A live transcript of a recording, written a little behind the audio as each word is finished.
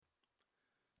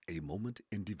A Moment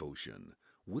in Devotion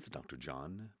with Dr.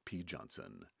 John P.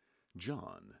 Johnson.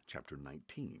 John chapter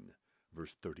 19,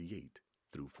 verse 38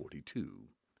 through 42.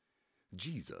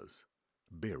 Jesus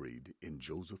buried in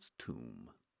Joseph's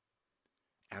tomb.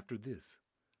 After this,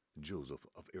 Joseph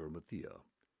of Arimathea,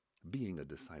 being a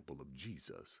disciple of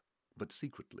Jesus, but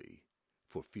secretly,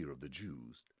 for fear of the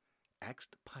Jews,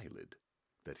 asked Pilate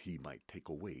that he might take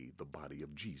away the body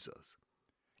of Jesus,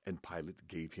 and Pilate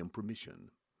gave him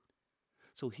permission.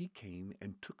 So he came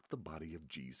and took the body of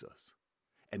Jesus.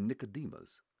 And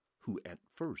Nicodemus, who at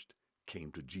first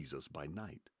came to Jesus by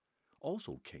night,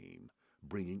 also came,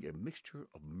 bringing a mixture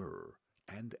of myrrh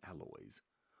and aloes,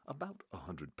 about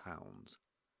 100 pounds.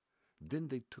 Then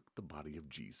they took the body of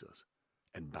Jesus,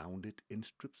 and bound it in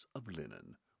strips of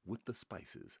linen with the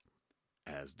spices,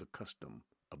 as the custom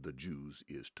of the Jews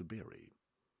is to bury.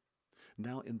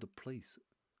 Now in the place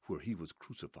where he was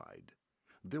crucified,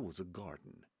 there was a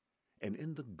garden, and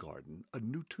in the garden a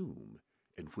new tomb,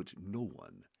 in which no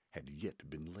one had yet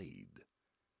been laid.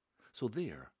 So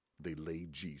there they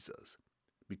laid Jesus,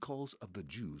 because of the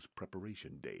Jews'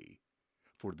 preparation day,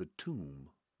 for the tomb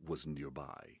was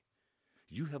nearby.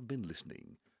 You have been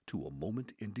listening to A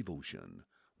Moment in Devotion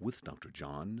with Dr.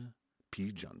 John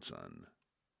P. Johnson.